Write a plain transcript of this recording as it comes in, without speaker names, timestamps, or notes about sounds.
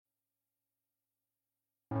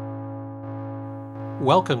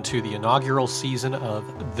Welcome to the inaugural season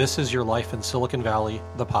of This Is Your Life in Silicon Valley,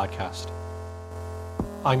 the podcast.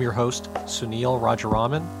 I'm your host, Sunil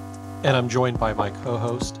Rajaraman, and I'm joined by my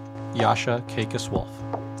co-host, Yasha Kakis-Wolf.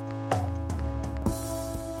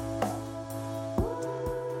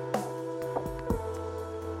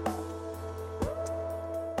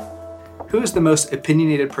 Who is the most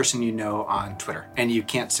opinionated person you know on Twitter? And you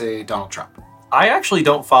can't say Donald Trump. I actually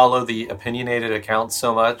don't follow the opinionated accounts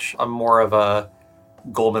so much. I'm more of a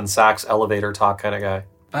Goldman Sachs elevator talk kind of guy.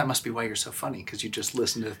 That must be why you're so funny, because you just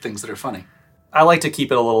listen to things that are funny. I like to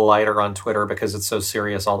keep it a little lighter on Twitter because it's so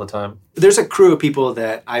serious all the time. There's a crew of people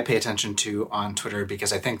that I pay attention to on Twitter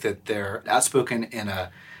because I think that they're outspoken in a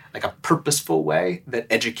purposeful way that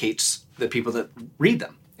educates the people that read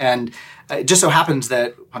them. And it just so happens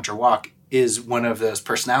that Hunter Walk is one of those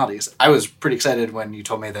personalities. I was pretty excited when you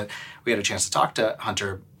told me that we had a chance to talk to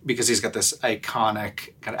Hunter because he's got this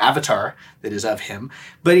iconic kind of avatar that is of him,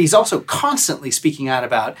 but he's also constantly speaking out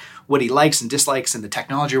about what he likes and dislikes in the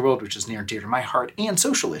technology world, which is near and dear to my heart, and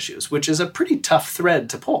social issues, which is a pretty tough thread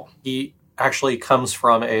to pull. He actually comes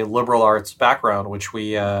from a liberal arts background, which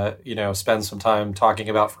we spend some time talking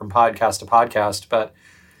about from podcast to podcast, but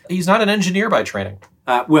he's not an engineer by training.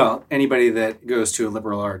 Well, anybody that goes to a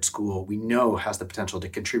liberal arts school, we know has the potential to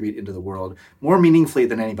contribute into the world more meaningfully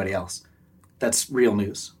than anybody else. That's real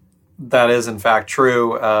news. That is, in fact,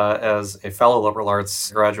 true. As a fellow liberal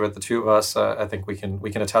arts graduate, the two of us, I think we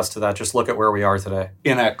can attest to that. Just look at where we are today.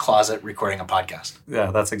 In a closet recording a podcast.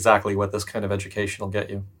 Yeah, that's exactly what this kind of education will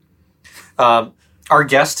get you. Our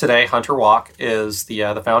guest today, Hunter Walk, is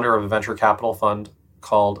the founder of a venture capital fund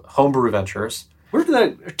called Homebrew Ventures. Where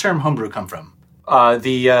did the term homebrew come from?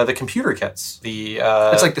 The computer kits.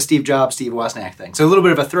 It's like the Steve Jobs, Steve Wozniak thing. So a little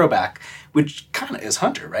bit of a throwback, which kind of is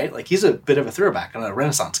Hunter, right? Like he's a bit of a throwback and a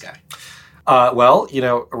Renaissance guy. A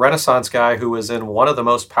Renaissance guy who was in one of the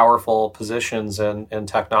most powerful positions in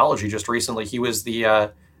technology just recently. He was the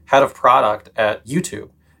head of product at YouTube.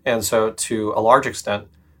 And so to a large extent,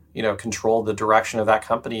 controlled the direction of that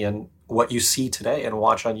company and what you see today and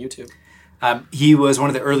watch on YouTube. He was one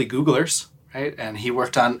of the early Googlers. Right? And he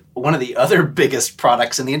worked on one of the other biggest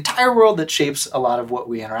products in the entire world that shapes a lot of what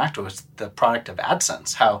we interact with, the product of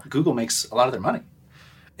AdSense, how Google makes a lot of their money.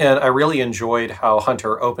 And I really enjoyed how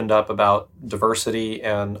Hunter opened up about diversity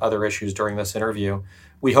and other issues during this interview.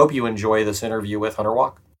 We hope you enjoy this interview with Hunter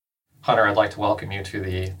Walk. Hunter, I'd like to welcome you to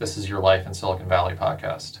the This Is Your Life in Silicon Valley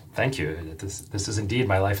podcast. Thank you. This is indeed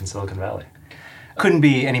my life in Silicon Valley. Couldn't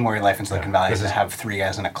be any more life in Silicon Valley to have three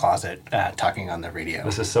guys in a closet talking on the radio.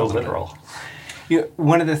 This is so literal.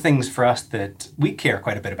 One of the things for us that we care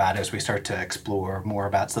quite a bit about as we start to explore more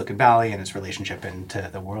about Silicon Valley and its relationship into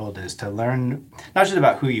the world is to learn not just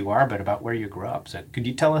about who you are, but about where you grew up. So could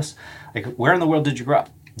you tell us, where in the world did you grow up?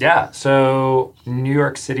 Yeah, so New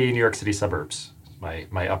York City suburbs,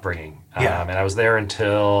 my upbringing. Yeah. And I was there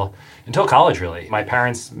until college, really. My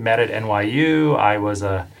parents met at NYU. I was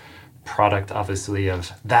a product, obviously,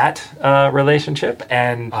 of that relationship.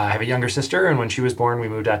 And I have a younger sister, and when she was born, we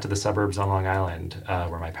moved out to the suburbs on Long Island,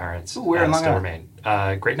 where my parents still remain.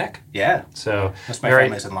 Great Neck. Yeah. So most of my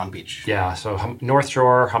family's in Long Beach. Yeah, so North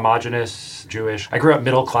Shore, homogenous, Jewish. I grew up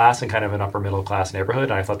middle class in kind of an upper middle class neighborhood,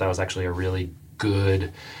 and I thought that was actually a really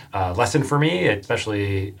good lesson for me,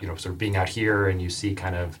 especially, sort of being out here and you see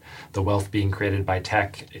kind of the wealth being created by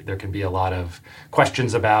tech. There can be a lot of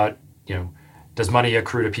questions about, does money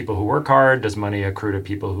accrue to people who work hard? Does money accrue to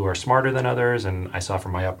people who are smarter than others? And I saw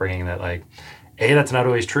from my upbringing that that's not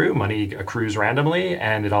always true. Money accrues randomly,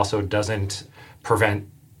 and it also doesn't prevent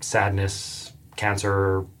sadness,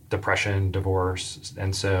 cancer, depression, divorce.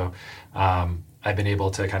 And so I've been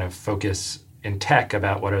able to kind of focus in tech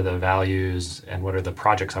about what are the values and what are the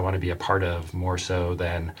projects I want to be a part of more so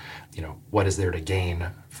than, what is there to gain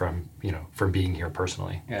from being here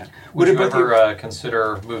personally. Yeah. Would you ever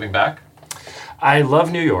consider moving back? I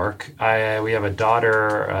love New York. We have a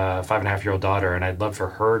daughter, a 5.5-year-old daughter, and I'd love for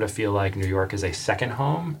her to feel like New York is a second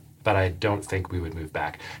home, but I don't think we would move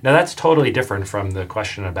back. Now, that's totally different from the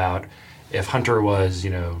question about if Hunter was,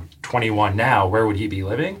 21 now, where would he be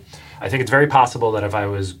living? I think it's very possible that if I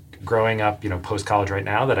was growing up, post-college right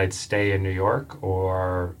now, that I'd stay in New York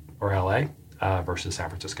or LA versus San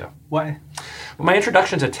Francisco. Why? Well, my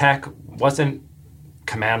introduction to tech wasn't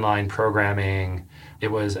command line programming. It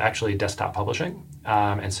was actually desktop publishing.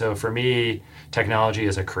 And so for me, technology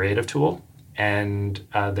is a creative tool. And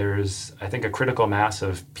there's, I think, a critical mass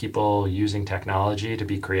of people using technology to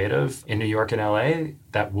be creative in New York and LA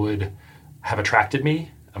that would have attracted me.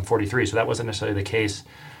 I'm 43, so that wasn't necessarily the case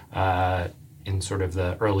in sort of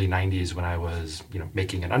the early 90s when I was,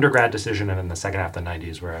 making an undergrad decision, and in the second half of the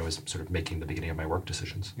 90s where I was sort of making the beginning of my work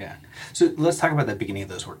decisions. Yeah. So let's talk about the beginning of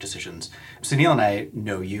those work decisions. So Neil and I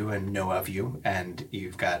know you and know of you, and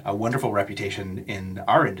you've got a wonderful reputation in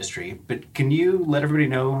our industry, but can you let everybody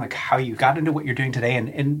know like how you got into what you're doing today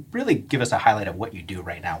and really give us a highlight of what you do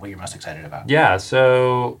right now, what you're most excited about? Yeah.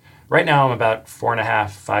 So right now, I'm about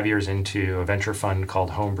 4.5, 5 years into a venture fund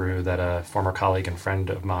called Homebrew that a former colleague and friend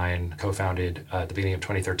of mine co-founded at the beginning of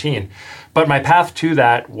 2013. But my path to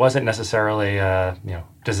that wasn't necessarily a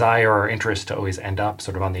desire or interest to always end up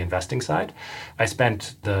sort of on the investing side. I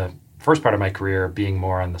spent the first part of my career being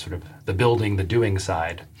more on the sort of the building, the doing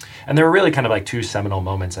side. And there were really kind of like two seminal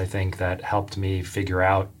moments, I think, that helped me figure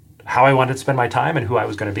out how I wanted to spend my time and who I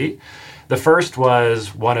was going to be. The first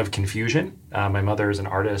was one of confusion. My mother is an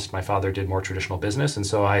artist. My father did more traditional business. And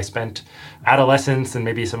so I spent adolescence and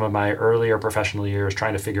maybe some of my earlier professional years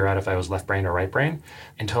trying to figure out if I was left brain or right brain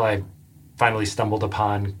until I finally stumbled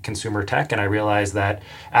upon consumer tech. And I realized that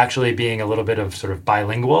actually being a little bit of sort of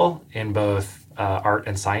bilingual in both art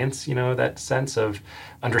and science, that sense of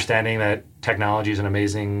understanding that technology is an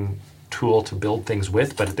amazing tool to build things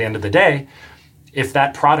with. But at the end of the day, if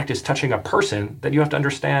that product is touching a person, then you have to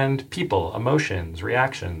understand people, emotions,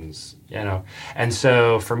 reactions, And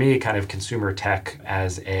so for me, kind of consumer tech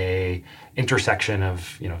as a intersection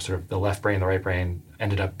of, sort of the left brain, the right brain,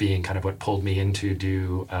 ended up being kind of what pulled me into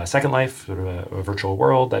do Second Life, sort of a virtual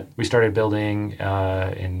world that we started building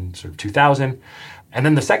in sort of 2000. And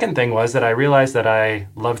then the second thing was that I realized that I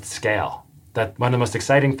loved scale. That one of the most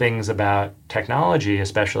exciting things about technology,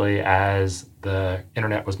 especially as the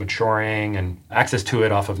internet was maturing and access to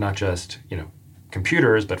it off of not just,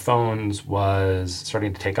 computers, but phones was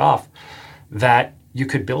starting to take off, that you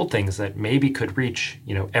could build things that maybe could reach,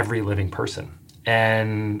 every living person.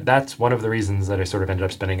 And that's one of the reasons that I sort of ended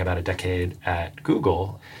up spending about a decade at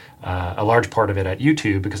Google, a large part of it at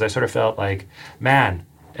YouTube, because I sort of felt like, man,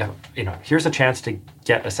 here's a chance to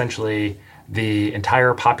get essentially the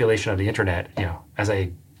entire population of the internet, as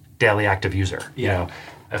a daily active user.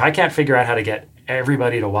 If I can't figure out how to get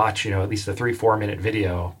everybody to watch, at least a 3-4 minute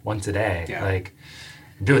video once a day, like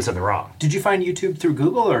I'm doing something wrong. Did you find YouTube through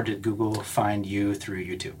Google, or did Google find you through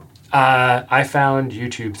YouTube? I found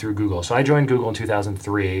YouTube through Google. So I joined Google in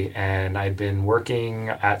 2003, and I'd been working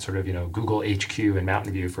at sort of, Google HQ in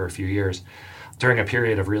Mountain View for a few years during a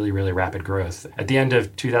period of really, really rapid growth. At the end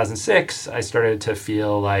of 2006, I started to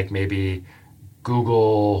feel like maybe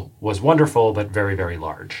Google was wonderful, but very, very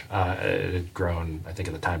large. It had grown, I think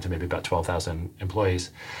at the time, to maybe about 12,000 employees.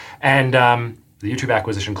 And the YouTube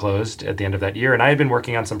acquisition closed at the end of that year. And I had been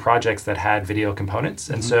working on some projects that had video components.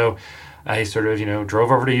 And so I sort of,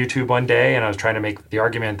 drove over to YouTube one day, and I was trying to make the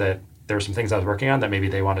argument that there were some things I was working on that maybe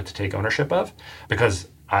they wanted to take ownership of, because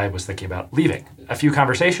I was thinking about leaving. A few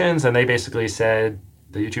conversations, and they basically said,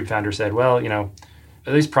 the YouTube founder said, well,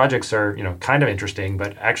 these projects are, kind of interesting,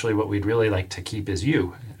 but actually what we'd really like to keep is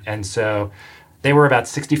you. And so they were about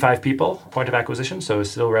 65 people, point of acquisition, so it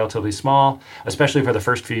was still relatively small, especially for the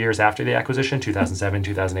first few years after the acquisition, 2007,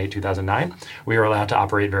 2008, 2009. We were allowed to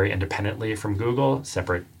operate very independently from Google,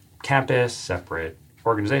 separate campus, separate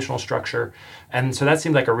organizational structure. And so that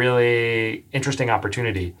seemed like a really interesting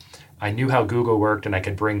opportunity. I knew how Google worked, and I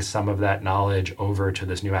could bring some of that knowledge over to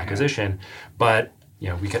this new acquisition, but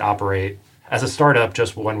we could operate as a startup,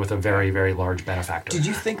 just one with a very, very large benefactor. Did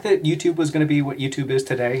you think that YouTube was going to be what YouTube is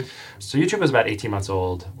today? So YouTube was about 18 months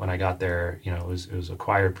old when I got there. It was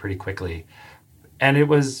acquired pretty quickly. And it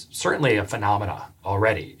was certainly a phenomena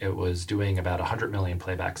already. It was doing about 100 million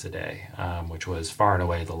playbacks a day, which was far and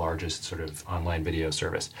away the largest sort of online video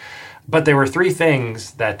service. But there were three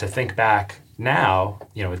things that, to think back now,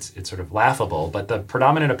 it's sort of laughable, but the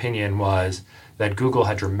predominant opinion was that Google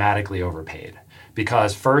had dramatically overpaid.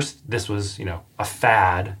 Because first, this was, a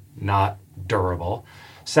fad, not durable.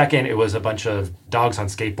 Second, it was a bunch of dogs on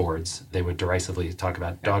skateboards. They would derisively talk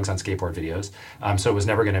about dogs on skateboard videos. So it was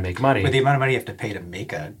never going to make money. But the amount of money you have to pay to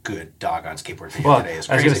make a good dog on skateboard video today is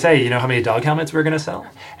crazy. I was going to say, how many dog helmets we're going to sell?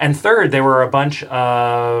 And third, there were a bunch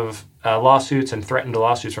of lawsuits and threatened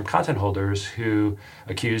lawsuits from content holders who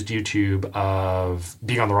accused YouTube of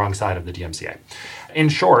being on the wrong side of the DMCA. In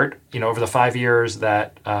short, over the 5 years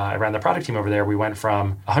that I ran the product team over there, we went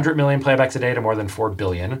from 100 million playbacks a day to more than 4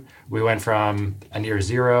 billion. We went from a near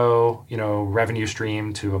zero, revenue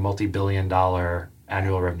stream to a multi-billion-dollar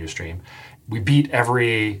annual revenue stream. We beat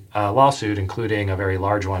every lawsuit, including a very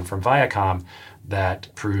large one from Viacom, that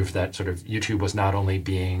proved that sort of YouTube was not only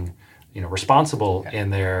being responsible in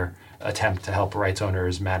their attempt to help rights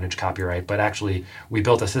owners manage copyright, but actually we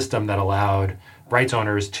built a system that allowed rights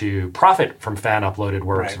owners to profit from fan-uploaded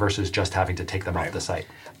works versus just having to take them off the site.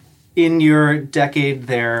 In your decade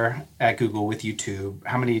there at Google with YouTube,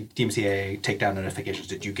 how many DMCA takedown notifications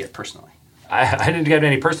did you get personally? I didn't get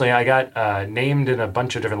any personally. I got named in a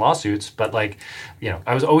bunch of different lawsuits, but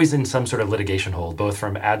I was always in some sort of litigation hold, both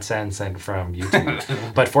from AdSense and from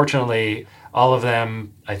YouTube. But fortunately, all of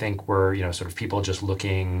them, I think, were sort of people just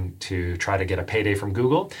looking to try to get a payday from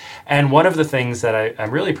Google. And one of the things that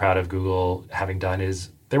I'm really proud of Google having done is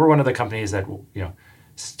they were one of the companies that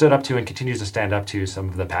stood up to and continues to stand up to some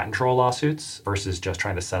of the patent troll lawsuits versus just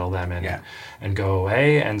trying to settle them and go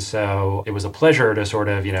away. And so it was a pleasure to sort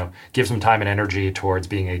of, give some time and energy towards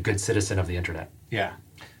being a good citizen of the internet. Yeah.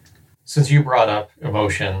 Since you brought up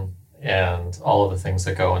emotion and all of the things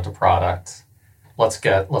that go into product, let's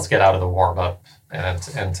get out of the warm up and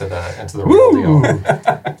into the real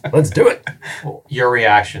deal. Let's do it. Your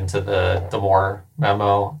reaction to the Moore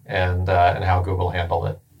memo and how Google handled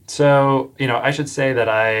it. So, I should say that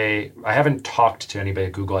I haven't talked to anybody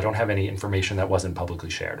at Google. I don't have any information that wasn't publicly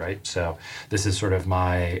shared, right? So this is sort of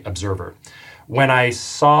my observer. When I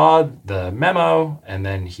saw the memo and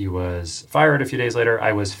then he was fired a few days later,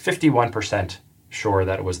 I was 51% sure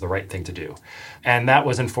that it was the right thing to do. And that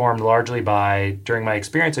was informed largely by, during my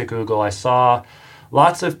experience at Google, I saw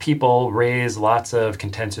lots of people raise lots of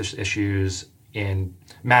contentious issues in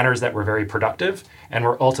manners that were very productive and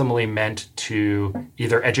were ultimately meant to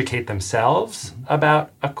either educate themselves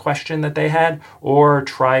about a question that they had or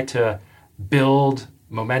try to build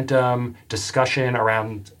momentum, discussion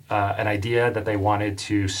around an idea that they wanted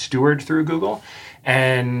to steward through Google.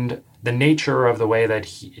 And the nature of the way that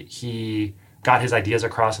he got his ideas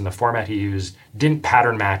across and the format he used didn't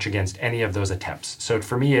pattern match against any of those attempts. So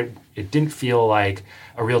for me, it didn't feel like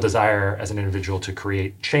a real desire as an individual to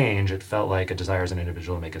create change. It felt like a desire as an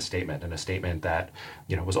individual to make a statement, and a statement that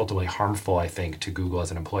was ultimately harmful, I think, to Google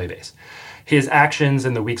as an employee base. His actions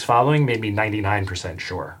in the weeks following made me 99%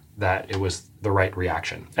 sure that it was the right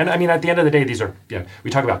reaction. And I mean, at the end of the day, these are,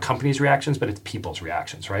 we talk about companies' reactions, but it's people's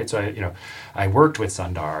reactions, right? So, I worked with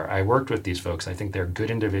Sundar, I worked with these folks. I think they're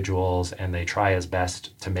good individuals and they try as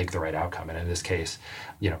best to make the right outcome. And in this case,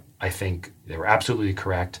 I think they were absolutely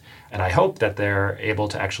correct. And I hope that they're able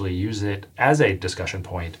to actually use it as a discussion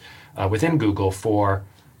point within Google for,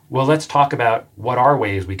 well, let's talk about what are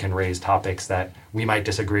ways we can raise topics that we might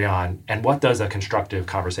disagree on, and what does a constructive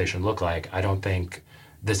conversation look like? I don't think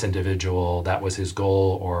this individual, that was his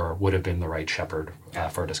goal or would have been the right shepherd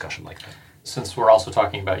for a discussion like that. Since we're also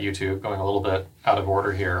talking about YouTube, going a little bit out of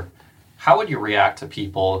order here, how would you react to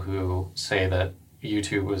people who say that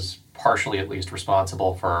YouTube was partially at least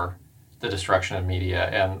responsible for the destruction of media?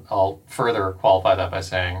 And I'll further qualify that by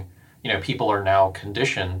saying, people are now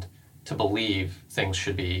conditioned to believe things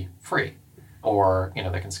should be free, or,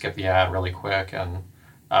 they can skip the ad really quick. And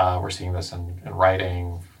we're seeing this in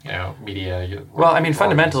writing, media. Well, I mean,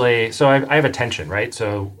 fundamentally, so I have a tension, right?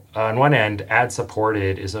 So on one end,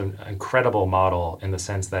 ad-supported is an incredible model in the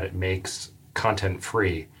sense that it makes content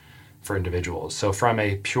free for individuals. So from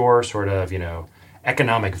a pure sort of,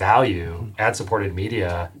 economic value, ad-supported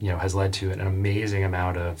media, has led to an amazing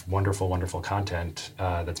amount of wonderful, wonderful content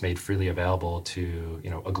that's made freely available to,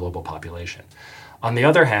 a global population. On the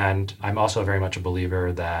other hand, I'm also very much a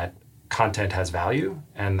believer that content has value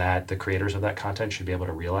and that the creators of that content should be able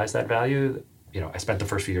to realize that value. I spent the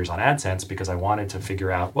first few years on AdSense because I wanted to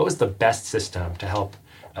figure out what was the best system to help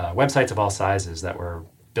websites of all sizes that were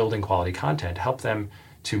building quality content, help them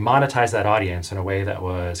to monetize that audience in a way that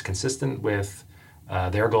was consistent with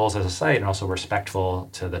their goals as a site and also respectful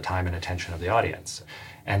to the time and attention of the audience.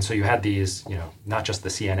 And so you had these, not just the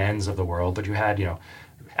CNNs of the world, but you had,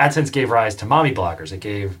 AdSense gave rise to mommy bloggers. It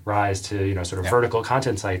gave rise to, sort of vertical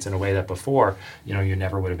content sites in a way that before, you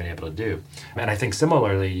never would have been able to do. And I think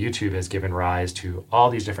similarly, YouTube has given rise to all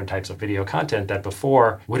these different types of video content that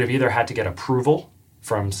before would have either had to get approval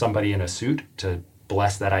from somebody in a suit to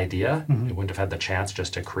bless that idea. It wouldn't have had the chance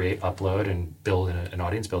just to create, upload, and build an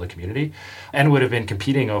audience, build a community, and would have been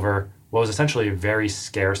competing over what was essentially a very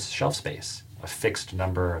scarce shelf space, a fixed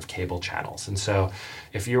number of cable channels. And so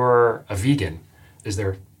if you're a vegan, is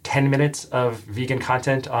there 10 minutes of vegan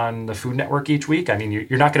content on the Food Network each week? I mean,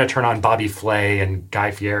 you're not going to turn on Bobby Flay and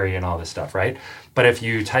Guy Fieri and all this stuff, right? But if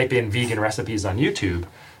you type in vegan recipes on YouTube,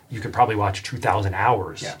 you could probably watch 2,000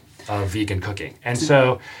 hours of vegan cooking. And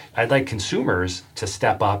so I'd like consumers to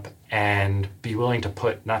step up and be willing to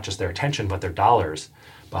put not just their attention, but their dollars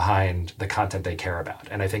behind the content they care about.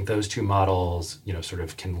 And I think those two models, sort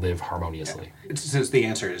of can live harmoniously. So the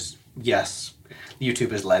answer is yes.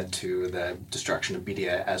 YouTube has led to the destruction of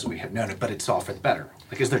media as we have known it, but it's all for the better.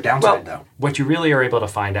 Like, is there downside, though? What you really are able to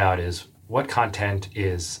find out is what content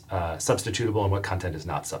is substitutable and what content is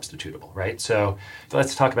not substitutable, right? So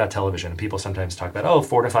let's talk about television. People sometimes talk about,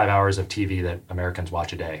 4 to 5 hours of TV that Americans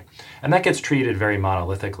watch a day. And that gets treated very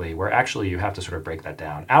monolithically, where actually you have to sort of break that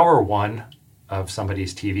down. Hour one of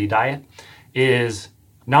somebody's TV diet is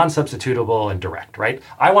non-substitutable and direct, right?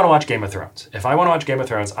 I want to watch Game of Thrones. If I want to watch Game of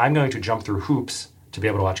Thrones, I'm going to jump through hoops to be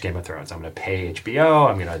able to watch Game of Thrones. I'm going to pay HBO,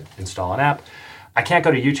 I'm going to install an app. I can't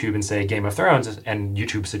go to YouTube and say Game of Thrones, and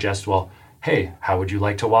YouTube suggests, well, hey, how would you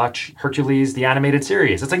like to watch Hercules, the animated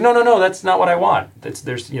series? It's like, no, that's not what I want.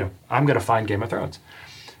 I'm going to find Game of Thrones.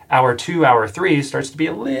 Hour 2, hour 3 starts to be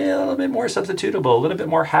a little bit more substitutable, a little bit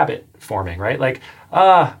more habit forming, right? Like,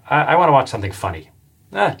 I want to watch something funny.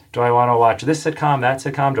 Do I want to watch this sitcom, that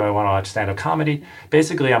sitcom? Do I want to watch stand-up comedy?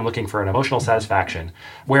 Basically, I'm looking for an emotional satisfaction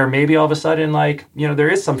where maybe all of a sudden, there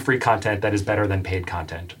is some free content that is better than paid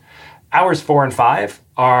content. Hours 4 and 5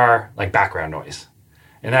 are like background noise.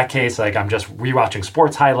 In that case, I'm just rewatching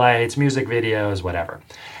sports highlights, music videos, whatever.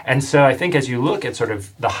 And so I think as you look at sort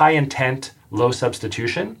of the high intent, low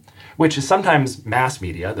substitution, which is sometimes mass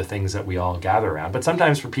media, the things that we all gather around, but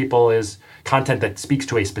sometimes for people is content that speaks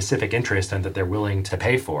to a specific interest and that they're willing to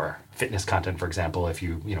pay for. Fitness content, for example, if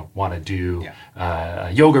you want to do a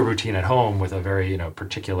yoga routine at home with a very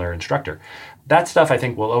particular instructor. That stuff I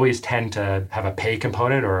think will always tend to have a pay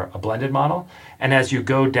component or a blended model. And as you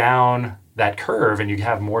go down that curve and you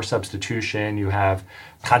have more substitution, you have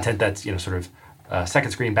content that's sort of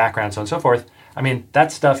second screen background, so on and so forth. I mean,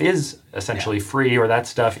 that stuff is essentially free, or that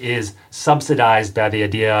stuff is subsidized by the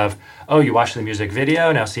idea of, you watched the music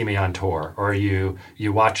video, now see me on tour. Or you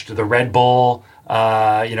watched the Red Bull,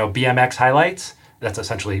 BMX highlights. That's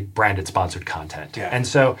essentially branded sponsored content. Yeah. And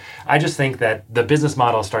so I just think that the business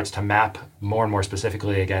model starts to map more and more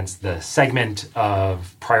specifically against the segment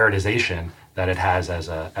of prioritization that it has as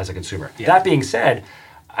a consumer. Yeah. That being said,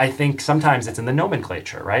 I think sometimes it's in the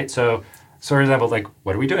nomenclature, right? So for example,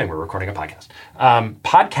 what are we doing? We're recording a podcast.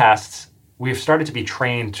 Podcasts, we've started to be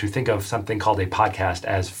trained to think of something called a podcast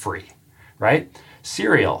as free, right?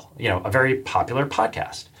 Serial, a very popular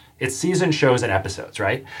podcast. It's season shows and episodes,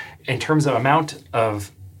 right? In terms of amount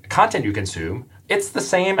of content you consume, it's the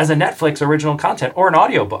same as a Netflix original content or an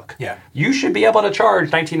audiobook. Yeah. You should be able to charge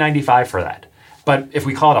 $19.95 for that. But if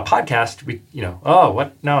we call it a podcast,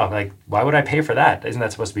 why would I pay for that? Isn't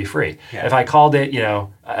that supposed to be free? Yeah. If I called it,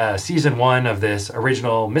 season 1 of this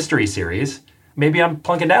original mystery series, maybe I'm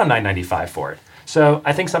plunking down $9.95 for it. So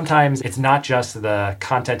I think sometimes it's not just the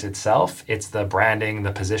content itself, it's the branding,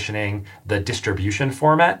 the positioning, the distribution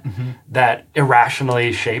format that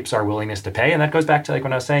irrationally shapes our willingness to pay. And that goes back to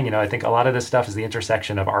when I was saying, I think a lot of this stuff is the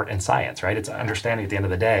intersection of art and science, right? It's understanding at the end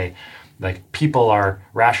of the day, people are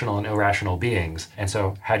rational and irrational beings. And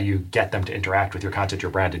so how do you get them to interact with your content,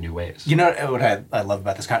 your brand in new ways? You know what I love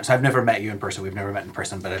about this content? So I've never met you in person. We've never met in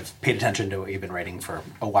person, but I've paid attention to what you've been writing for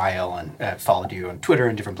a while and followed you on Twitter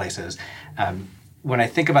and different places. When I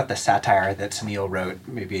think about the satire that Sunil wrote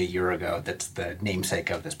maybe a year ago, that's the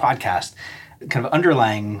namesake of this podcast, kind of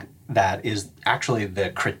underlying that is actually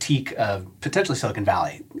the critique of potentially Silicon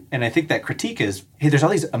Valley. And I think that critique is, hey, there's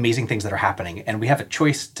all these amazing things that are happening, and we have a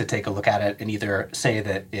choice to take a look at it and either say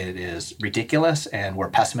that it is ridiculous and we're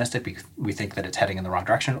pessimistic because we think that it's heading in the wrong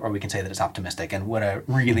direction, or we can say that it's optimistic. And what I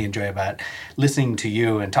really enjoy about listening to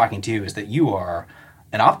you and talking to you is that you are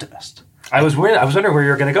an optimist. I was wondering where you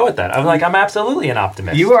were going to go with that. I was like, I'm absolutely an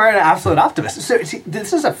optimist. You are an absolute optimist. So see,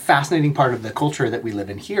 this is a fascinating part of the culture that we live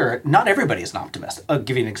in here. Not everybody is an optimist. I'll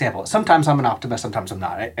give you an example. Sometimes I'm an optimist, sometimes I'm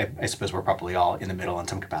not. I suppose we're probably all in the middle in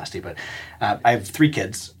some capacity. But I have 3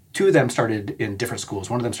 kids. 2 of them started in different schools.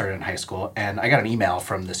 1 of them started in high school. And I got an email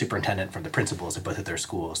from the superintendent, from the principals of both of their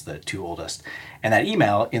schools, the 2 oldest. And that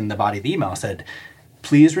email, in the body of the email, said,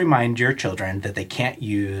 please remind your children that they can't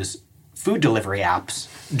use food delivery apps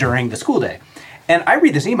during the school day. And I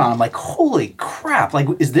read this email and I'm like, holy crap,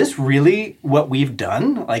 is this really what we've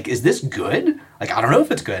done? Is this good? I don't know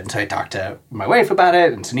if it's good. And so I talked to my wife about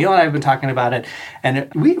it, and Sunil and I have been talking about it.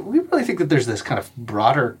 And we really think that there's this kind of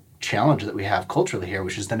broader challenge that we have culturally here,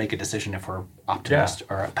 which is to make a decision if we're optimist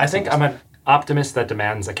or pessimist. I think I'm an optimist that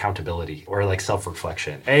demands accountability or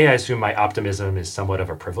self-reflection. I assume my optimism is somewhat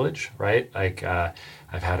of a privilege, right?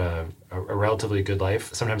 I've had a relatively good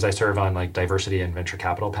life. Sometimes I serve on diversity and venture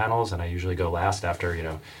capital panels, and I usually go last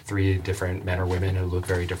after 3 different men or women who look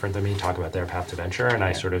very different than me talk about their path to venture, and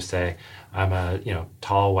I sort of say I'm a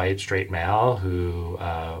tall, white, straight male who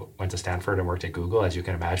went to Stanford and worked at Google. As you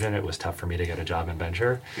can imagine, it was tough for me to get a job in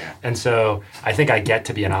venture, and so I think I get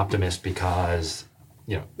to be an optimist because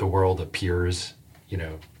the world appears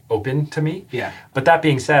open to me. Yeah. But that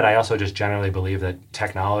being said, I also just generally believe that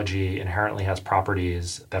technology inherently has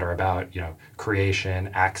properties that are about, creation,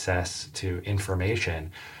 access to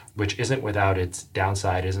information, which isn't without its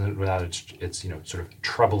downside, isn't without its sort of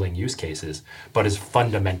troubling use cases, but is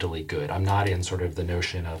fundamentally good. I'm not in sort of the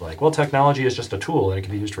notion of like, well, technology is just a tool and it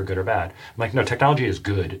can be used for good or bad. I'm like, no, technology is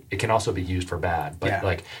good. It can also be used for bad, but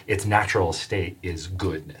like its natural state is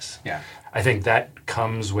goodness. Yeah. I think that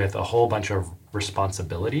comes with a whole bunch of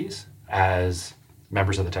responsibilities as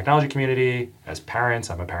members of the technology community, as parents,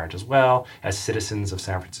 I'm a parent as well, as citizens of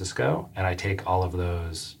San Francisco, and I take all of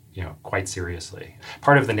those quite seriously.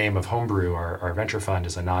 Part of the name of Homebrew, our venture fund,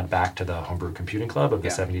 is a nod back to the Homebrew Computing Club of the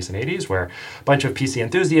 70s and 80s, where a bunch of PC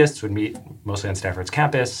enthusiasts would meet, mostly on Stanford's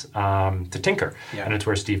campus, to tinker. Yeah. And it's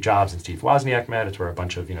where Steve Jobs and Steve Wozniak met. It's where a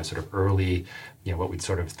bunch of sort of early, what we'd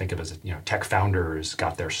sort of think of as tech founders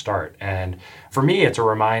got their start. And for me, it's a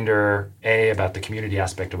reminder, A, about the community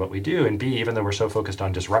aspect of what we do, and B, even though we're so focused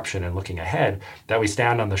on disruption and looking ahead, that we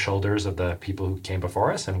stand on the shoulders of the people who came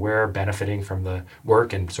before us, and we're benefiting from the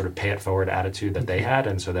work and sort of pay it forward attitude that they had,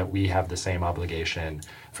 and so that we have the same obligation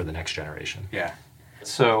for the next generation. Yeah.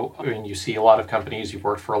 So, you see a lot of companies, you've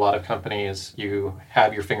worked for a lot of companies, you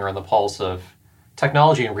have your finger on the pulse of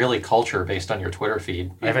technology and really culture based on your Twitter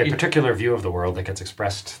feed. I have a particular view of the world that gets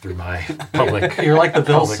expressed through my public. You're like the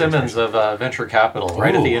Bill Simmons of venture capital,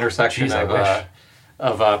 right at the intersection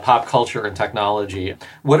of pop culture and technology.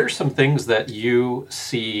 What are some things that you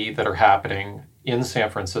see that are happening in San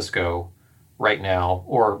Francisco right now,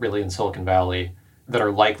 or really in Silicon Valley, that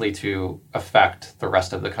are likely to affect the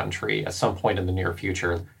rest of the country at some point in the near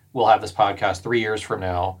future? We'll have this podcast 3 years from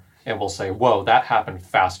now, and we'll say, whoa, that happened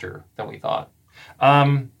faster than we thought.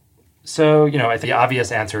 So, I think the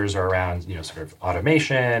obvious answers are around, sort of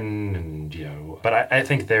automation and, but I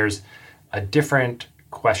think there's a different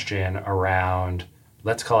question around,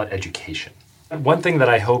 let's call it education. One thing that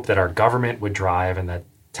I hope that our government would drive and that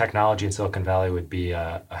technology in Silicon Valley would be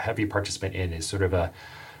a heavy participant in is sort of a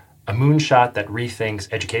moonshot that rethinks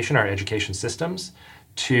education, our education systems,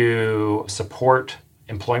 to support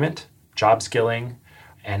employment, job skilling,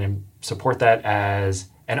 and support that as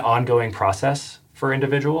an ongoing process for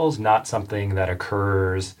individuals, not something that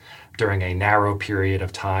occurs during a narrow period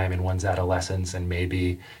of time in one's adolescence and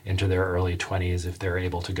maybe into their early 20s if they're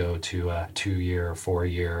able to go to a 2-year,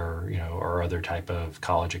 4-year, or other type of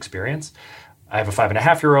college experience. I have a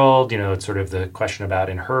 5.5-year-old, it's sort of the question about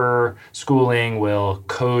in her schooling, will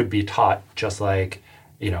code be taught just like,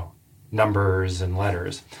 numbers and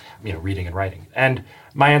letters, reading and writing? And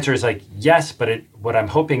my answer is like, yes, but what I'm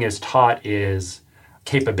hoping is taught is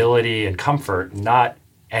capability and comfort, not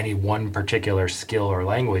any one particular skill or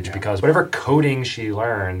language, because whatever coding she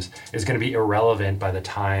learns is going to be irrelevant by the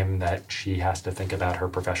time that she has to think about her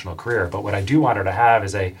professional career. But what I do want her to have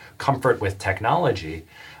is a comfort with technology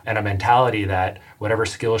and a mentality that whatever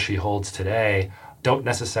skills she holds today don't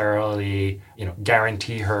necessarily,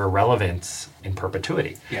 guarantee her relevance in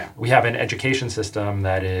perpetuity. Yeah. We have an education system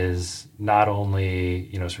that is not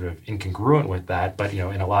only, sort of incongruent with that, but,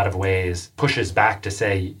 in a lot of ways pushes back to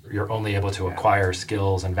say you're only able to acquire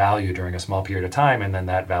skills and value during a small period of time, and then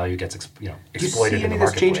that value gets, exploited in the marketplace. Do you see any of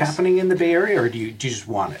this change happening in the Bay Area, or do you just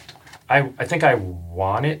want it? I think I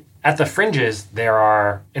want it. At the fringes, there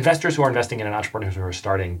are investors who are investing in and entrepreneurs who are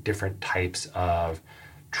starting different types of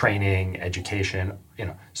training, education,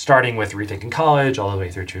 starting with rethinking college all the way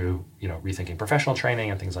through to, rethinking professional training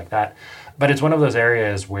and things like that. But it's one of those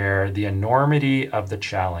areas where the enormity of the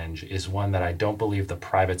challenge is one that I don't believe the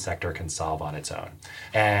private sector can solve on its own.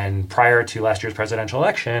 And prior to last year's presidential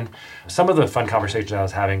election, some of the fun conversations I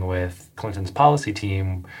was having with Clinton's policy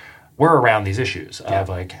team were around these issues of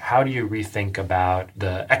like, how do you rethink about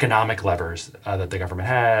the economic levers that the government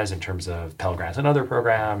has in terms of Pell Grants and other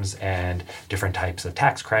programs and different types of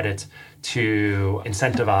tax credits to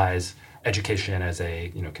incentivize education as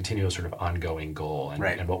a continual sort of ongoing goal,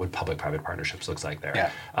 and what would public-private partnerships look like there. Yeah.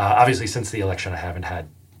 Obviously, since the election, I haven't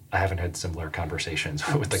had similar conversations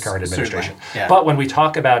with the current administration. Yeah. But when we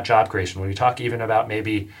talk about job creation, when we talk even about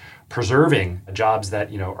maybe preserving jobs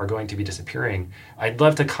that are going to be disappearing, I'd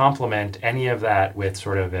love to complement any of that with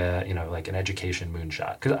sort of a like an education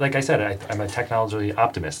moonshot. Because like I said, I'm a technology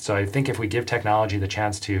optimist. So I think if we give technology the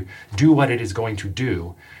chance to do what it is going to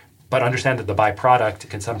do, but understand that the byproduct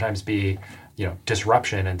can sometimes be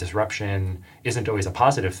disruption, and disruption isn't always a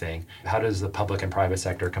positive thing. How does the public and private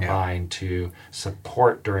sector combine to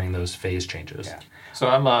support during those phase changes? Yeah. So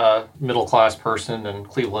I'm a middle-class person in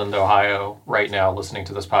Cleveland, Ohio, right now listening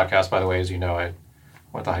to this podcast. By the way, as you know, I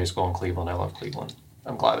went to high school in Cleveland. I love Cleveland.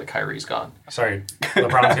 I'm glad that Kyrie's gone. Sorry,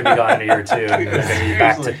 LeBron's going to be gone in a year or two. And you're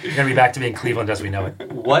going to be back to being Cleveland as we know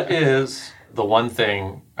it. What is the one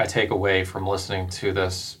thing I take away from listening to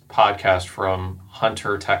this podcast from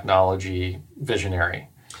Hunter Technology Visionary?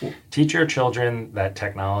 Teach your children that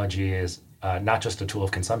technology is not just a tool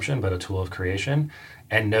of consumption, but a tool of creation.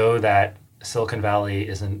 And know that Silicon Valley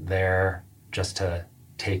isn't there just to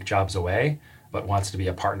take jobs away, but wants to be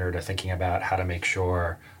a partner to thinking about how to make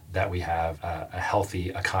sure that we have a healthy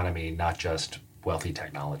economy, not just wealthy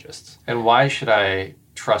technologists. And why should I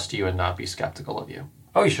trust you and not be skeptical of you?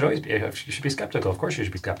 Oh, you should be skeptical. Of course you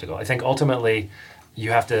should be skeptical. I think ultimately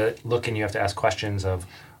you have to look and you have to ask questions of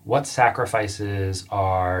what sacrifices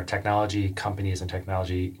are technology companies and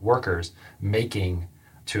technology workers making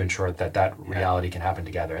to ensure that that reality can happen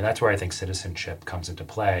together. And that's where I think citizenship comes into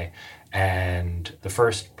play. And the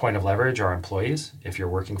first point of leverage are employees. If you're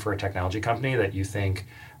working for a technology company that you think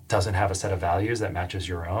doesn't have a set of values that matches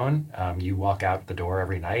your own, you walk out the door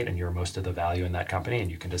every night and you're most of the value in that company,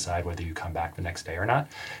 and you can decide whether you come back the next day or not.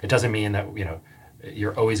 It doesn't mean that,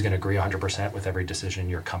 you're always going to agree 100% with every decision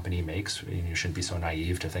your company makes. You shouldn't be so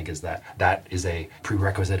naive to think that is a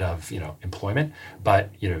prerequisite of employment. But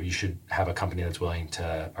you should have a company that's willing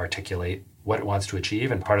to articulate what it wants to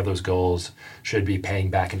achieve, and part of those goals should be paying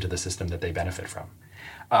back into the system that they benefit from.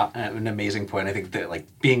 An amazing point. I think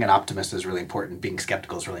that being an optimist is really important. Being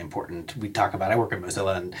skeptical is really important. I work at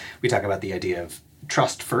Mozilla, and we talk about the idea of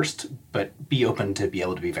trust first, but be open to be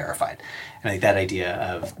able to be verified. And I think that idea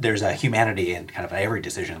of there's a humanity in kind of every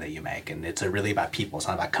decision that you make, and it's really about people. It's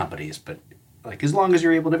not about companies, but as long as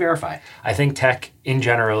you're able to verify. I think tech in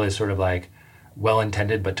general is sort of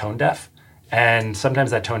well-intended but tone deaf. And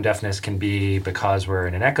sometimes that tone deafness can be because we're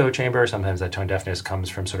in an echo chamber. Sometimes that tone deafness comes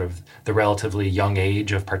from sort of the relatively young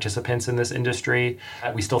age of participants in this industry.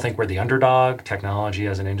 We still think we're the underdog. Technology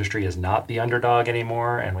as an industry is not the underdog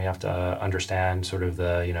anymore. And we have to understand sort of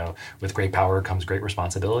with great power comes great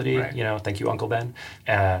responsibility. Right. Thank you, Uncle Ben.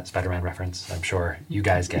 Spider-Man reference. I'm sure you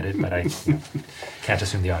guys get it, but I can't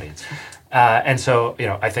assume the audience. And so,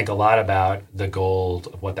 I think a lot about the goal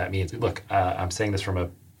of what that means. Look, I'm saying this from a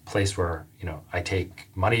place where I take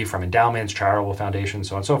money from endowments, charitable foundations,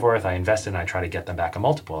 so on and so forth. I invest in it and I try to get them back a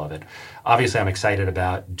multiple of it. Obviously, I'm excited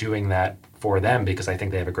about doing that for them because I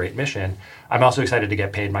think they have a great mission. I'm also excited to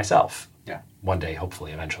get paid myself. Yeah. One day,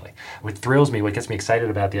 hopefully, eventually. What thrills me, what gets me excited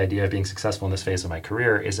about the idea of being successful in this phase of my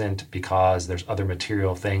career isn't because there's other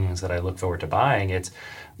material things that I look forward to buying. It's,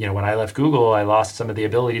 when I left Google, I lost some of the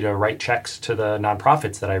ability to write checks to the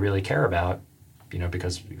nonprofits that I really care about.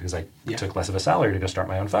 Because I took less of a salary to go start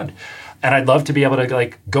my own fund. And I'd love to be able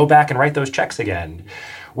to go back and write those checks again.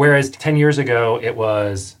 Whereas 10 years ago, it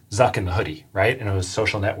was Zuck in the hoodie, right? And it was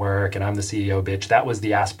social network and I'm the CEO bitch. That was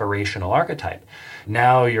the aspirational archetype.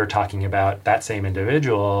 Now you're talking about that same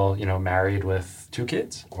individual, married with 2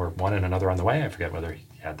 kids or one and another on the way. I forget whether he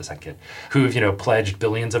had the second kid, who've, pledged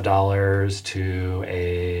billions of dollars to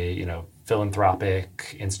a,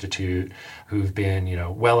 philanthropic institute, who've been,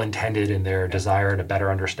 well-intended in their desire to better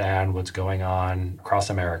understand what's going on across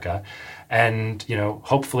America. And,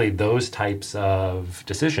 hopefully those types of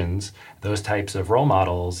decisions, those types of role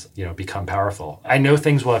models, become powerful. I know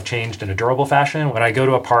things will have changed in a durable fashion. When I go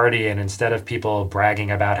to a party and instead of people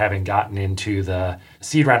bragging about having gotten into the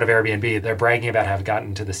seed round of Airbnb, they're bragging about having gotten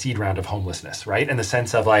into the seed round of homelessness, right? In the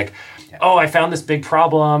sense of oh, I found this big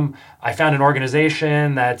problem. I found an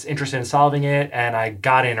organization that's interested in solving it, and I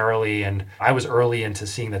got in early, and I was early into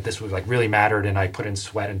seeing that this was really mattered, and I put in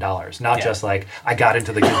sweat and dollars, not just I got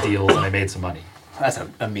into the good deals and I made some money. That's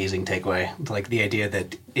an amazing takeaway. The idea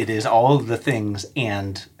that it is all of the things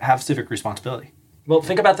and have civic responsibility. Well,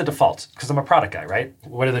 think about the defaults, because I'm a product guy, right?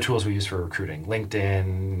 What are the tools we use for recruiting?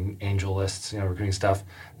 LinkedIn, angel lists, recruiting stuff.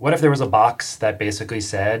 What if there was a box that basically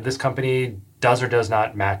said, this company does or does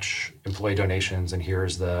not match employee donations and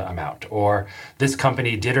here's the amount? Or this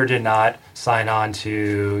company did or did not sign on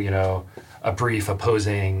to, a brief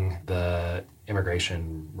opposing the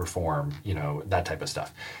immigration reform, that type of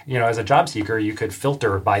stuff. As a job seeker, you could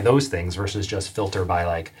filter by those things versus just filter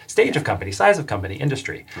by stage of company, size of company,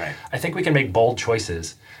 industry. Right. I think we can make bold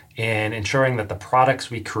choices in ensuring that the products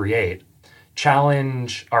we create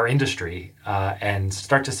challenge our industry and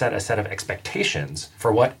start to set a set of expectations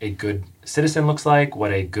for what a good citizen looks like,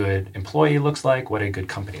 what a good employee looks like, what a good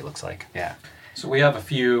company looks like. Yeah. So we have a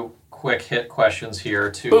few quick hit questions here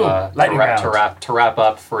to wrap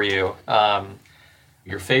up for you.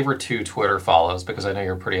 Your favorite 2 Twitter follows, because I know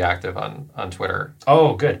you're pretty active on Twitter.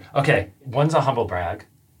 Oh, good. Okay. One's a humble brag.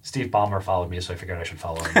 Steve Ballmer followed me, so I figured I should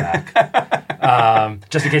follow him back.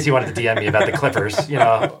 Just in case he wanted to DM me about the Clippers,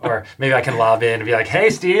 or maybe I can lob in and be like, "Hey,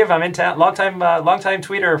 Steve, I'm in town. Long time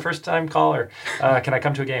tweeter, first time caller. Can I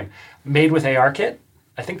come to a game?" Made with ARKit.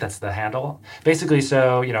 I think that's the handle. Basically,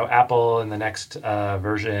 so, Apple in the next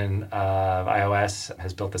version of iOS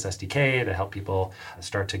has built this SDK to help people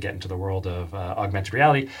start to get into the world of augmented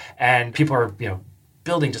reality. And people are,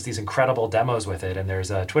 building just these incredible demos with it. And there's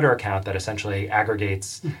a Twitter account that essentially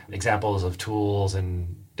aggregates examples of tools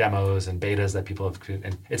and demos and betas that people have.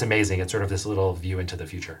 And it's amazing. It's sort of this little view into the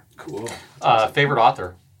future. Cool. Favorite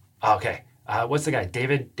author? Okay. What's the guy?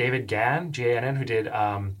 David Gann, Gann, who did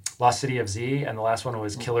Lost City of Z, and the last one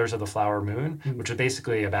was Killers of the Flower Moon, which was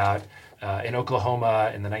basically about, in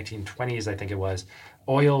Oklahoma in the 1920s, I think it was,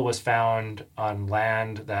 oil was found on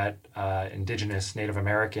land that indigenous Native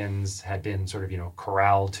Americans had been sort of,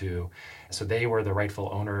 corralled to. So they were the rightful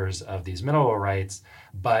owners of these mineral rights,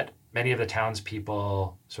 but many of the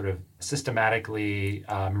townspeople sort of systematically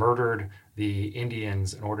murdered the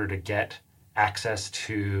Indians in order to get access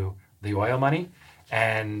to the oil money.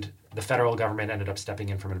 And the federal government ended up stepping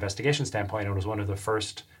in from an investigation standpoint. It was one of the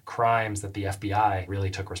first crimes that the FBI really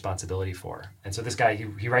took responsibility for. And so this guy,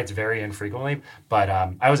 he writes very infrequently, but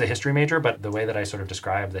I was a history major, but the way that I sort of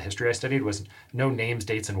described the history I studied was no names,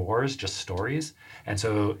 dates, and wars, just stories. And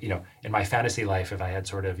so, in my fantasy life, if I had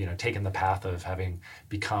sort of, taken the path of having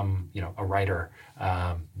become, a writer,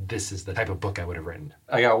 this is the type of book I would have written.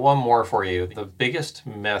 I got one more for you. The biggest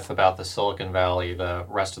myth about the Silicon Valley, the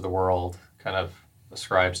rest of the world kind of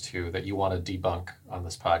ascribes to, that you want to debunk on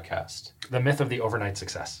this podcast? The myth of the overnight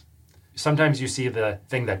success. Sometimes you see the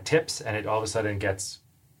thing that tips and it all of a sudden gets,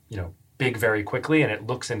 big very quickly, and it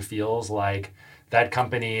looks and feels like that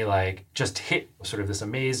company just hit sort of this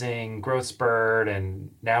amazing growth spurt and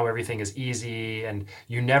now everything is easy, and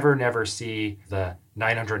you never see the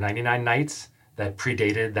 999 nights that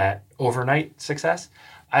predated that overnight success.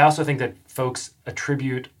 I also think that folks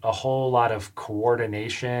attribute a whole lot of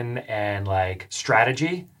coordination and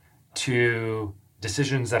strategy to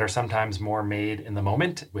decisions that are sometimes more made in the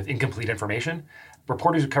moment with incomplete information.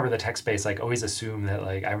 Reporters who cover the tech space always assume that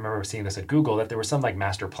I remember seeing this at Google, that there was some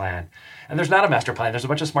master plan. And there's not a master plan. There's a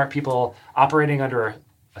bunch of smart people operating under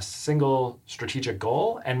a single strategic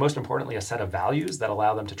goal, and most importantly, a set of values that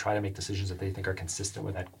allow them to try to make decisions that they think are consistent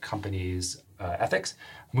with that company's ethics,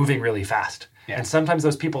 moving really fast. Yeah. And sometimes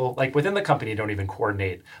those people, within the company, don't even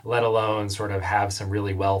coordinate, let alone sort of have some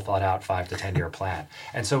really well thought out 5 to 10 year plan.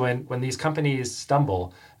 And so when these companies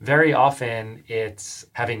stumble, very often it's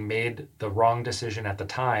having made the wrong decision at the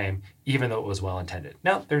time, even though it was well intended.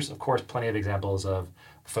 Now, there's of course plenty of examples of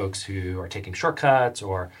folks who are taking shortcuts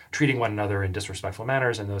or treating one another in disrespectful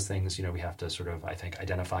manners, and those things, we have to sort of, I think,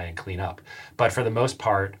 identify and clean up. But for the most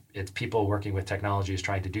part, it's people working with technologies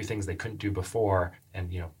trying to do things they couldn't do before,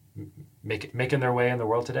 and making their way in the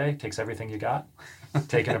world today takes everything you got.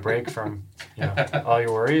 Taking a break from all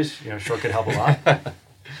your worries, sure could help a lot.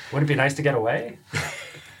 Wouldn't it be nice to get away?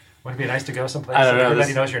 Wouldn't it be nice to go someplace I don't know,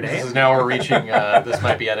 everybody knows your name? Now we're reaching, this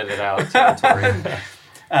might be edited out territory.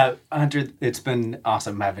 Hunter, it's been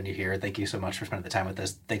awesome having you here. Thank you so much for spending the time with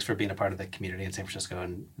us. Thanks for being a part of the community in San Francisco,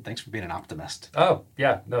 and thanks for being an optimist. Oh,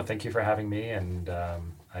 yeah. No, thank you for having me, and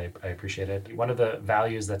I appreciate it. One of the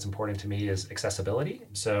values that's important to me is accessibility.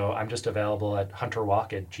 So I'm just available at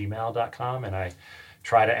hunterwalk@gmail.com, and I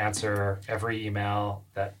try to answer every email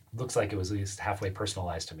that looks like it was at least halfway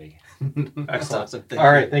personalized to me. Excellent. Awesome.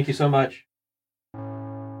 All right. Thank you so much.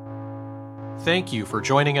 Thank you for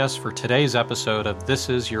joining us for today's episode of This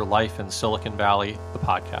Is Your Life in Silicon Valley, the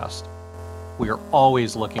podcast. We are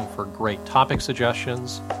always looking for great topic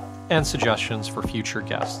suggestions and suggestions for future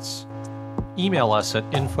guests. Email us at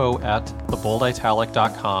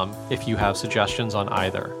info@thebolditalic.com if you have suggestions on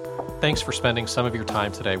either. Thanks for spending some of your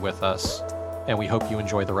time today with us, and we hope you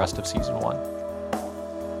enjoy the rest of Season 1.